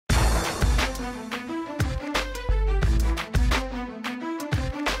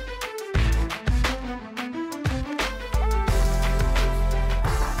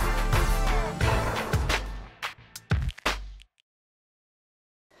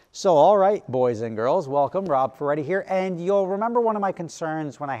So, all right, boys and girls, welcome. Rob Ferretti here. And you'll remember one of my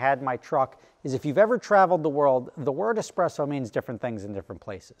concerns when I had my truck is if you've ever traveled the world, the word espresso means different things in different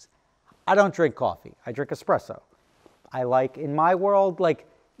places. I don't drink coffee. I drink espresso. I like, in my world, like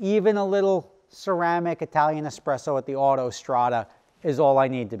even a little ceramic Italian espresso at the Auto Strada is all I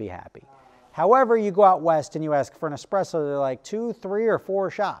need to be happy. However, you go out west and you ask for an espresso, they're like 2, 3, or 4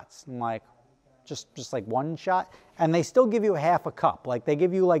 shots. I'm like, just like one shot, and they still give you half a cup. Like they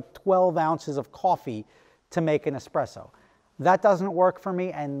give you like 12 ounces of coffee to make an espresso. That doesn't work for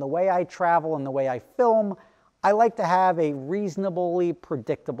me, and the way I travel and the way I film, I like to have a reasonably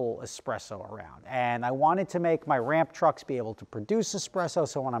predictable espresso around. And I wanted to make my ramp trucks be able to produce espresso,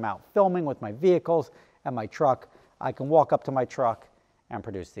 so when I'm out filming with my vehicles and my truck, I can walk up to my truck and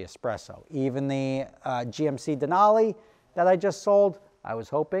produce the espresso. Even the GMC Denali that I just sold, I was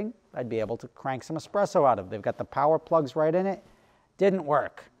hoping I'd be able to crank some espresso out of. They've got the power plugs right in it. Didn't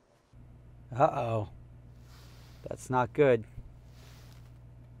work. Uh-oh. That's not good.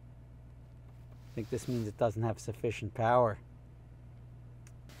 I think this means it doesn't have sufficient power.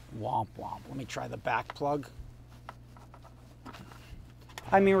 Womp womp. Let me try the back plug.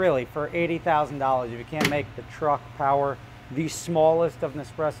 I mean, really, for $80,000, if you can't make the truck power the smallest of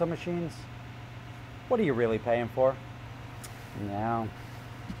Nespresso machines, what are you really paying for? No.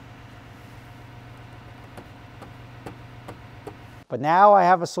 But now I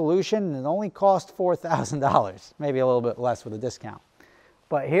have a solution, and it only cost $4,000, maybe a little bit less with a discount.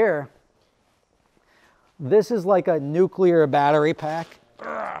 But here, this is like a nuclear battery pack.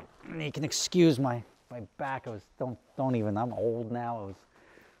 You can excuse my back. Don't even, I'm old now.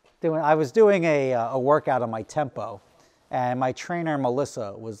 I was doing a workout on my tempo. And my trainer,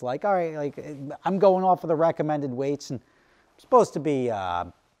 Melissa, was like, all right, like I'm going off of the recommended weights, and I'm supposed to be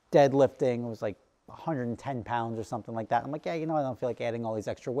deadlifting. It was like 110 pounds or something like that. I'm like, yeah, you know, I don't feel like adding all these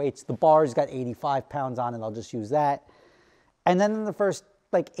extra weights. The bar's got 85 pounds on it. I'll just use that. And then in the first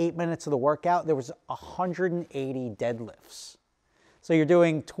like 8 minutes of the workout, there was 180 deadlifts. So you're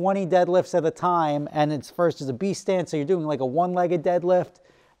doing 20 deadlifts at a time, and it's first as a B stand. So you're doing like a one-legged deadlift.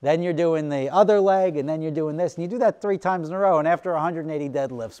 Then you're doing the other leg, and then you're doing this. And you do that 3 times in a row, and after 180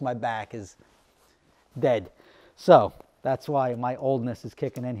 deadlifts, my back is dead. So that's why my oldness is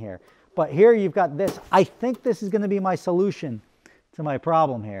kicking in here. But here you've got this. I think this is going to be my solution to my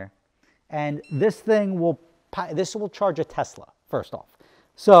problem here. And this thing will charge a Tesla, first off.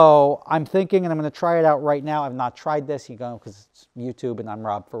 So I'm thinking, and I'm going to try it out right now. I've not tried this, because it's YouTube, and I'm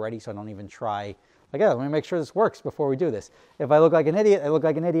Rob Ferretti, so I don't even try. Like, yeah, let me make sure this works before we do this. If I look like an idiot, I look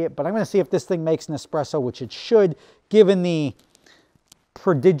like an idiot. But I'm going to see if this thing makes an espresso, which it should, given the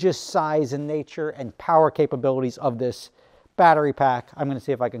prodigious size and nature and power capabilities of this battery pack. I'm going to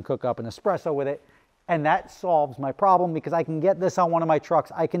see if I can cook up an espresso with it. And that solves my problem, because I can get this on one of my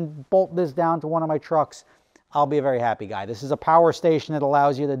trucks. I can bolt this down to one of my trucks. I'll be a very happy guy. This is a power station that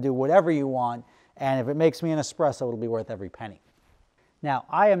allows you to do whatever you want. And if it makes me an espresso, it'll be worth every penny. Now,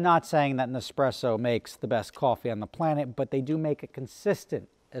 I am not saying that Nespresso makes the best coffee on the planet, but they do make a consistent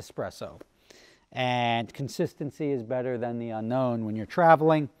espresso. And consistency is better than the unknown when you're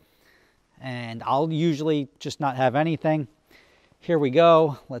traveling. And I'll usually just not have anything. Here we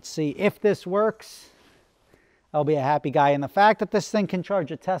go. Let's see if this works. I'll be a happy guy. And the fact that this thing can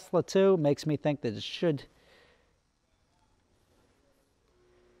charge a Tesla too makes me think that it should.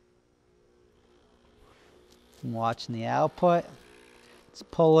 I'm watching the output. It's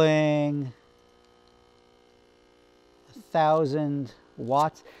pulling 1,000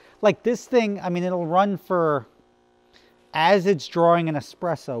 watts. Like this thing, I mean, it'll run for, as it's drawing an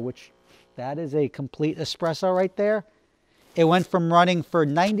espresso, which that is a complete espresso right there. It went from running for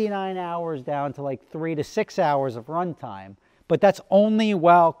 99 hours down to like 3 to 6 hours of runtime. But that's only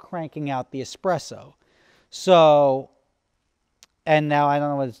while cranking out the espresso. So, and now I don't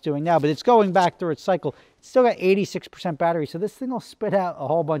know what it's doing now, but it's going back through its cycle. It's still got 86% battery, so this thing will spit out a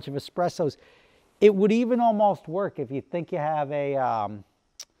whole bunch of espressos. It would even almost work if you think you have a,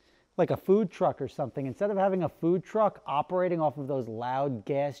 like a food truck or something. Instead of having a food truck operating off of those loud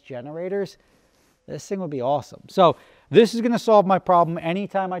gas generators, this thing would be awesome. So this is going to solve my problem.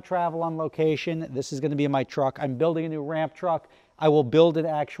 Anytime I travel on location, this is going to be in my truck. I'm building a new ramp truck. I will build an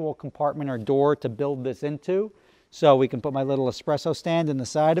actual compartment or door to build this into, so we can put my little espresso stand in the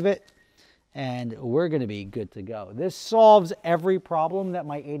side of it, and we're going to be good to go. This solves every problem that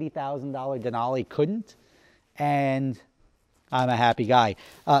my $80,000 Denali couldn't, and I'm a happy guy.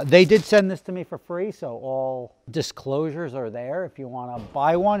 They did send this to me for free, so all disclosures are there if you want to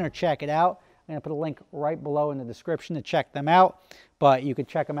buy one or check it out. I'm going to put a link right below in the description to check them out, but you can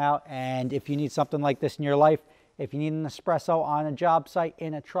check them out, and if you need something like this in your life, If you need an espresso on a job site,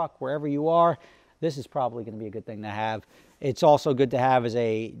 in a truck, wherever you are, this is probably going to be a good thing to have. It's also good to have as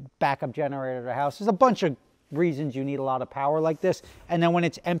a backup generator at the house. There's a bunch of reasons you need a lot of power like this. And then when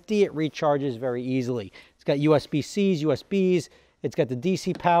it's empty, it recharges very easily. It's got USB-Cs, USBs. It's got the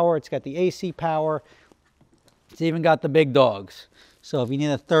DC power. It's got the AC power. It's even got the big dogs. So if you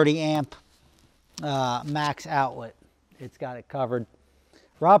need a 30 amp max outlet, it's got it covered.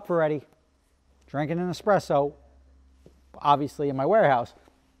 Rob Ferretti, drinking an espresso, obviously in my warehouse.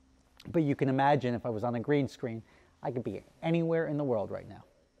 But you can imagine if I was on a green screen, I could be anywhere in the world right now.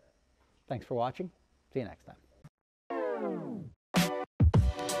 Thanks for watching. See you next time.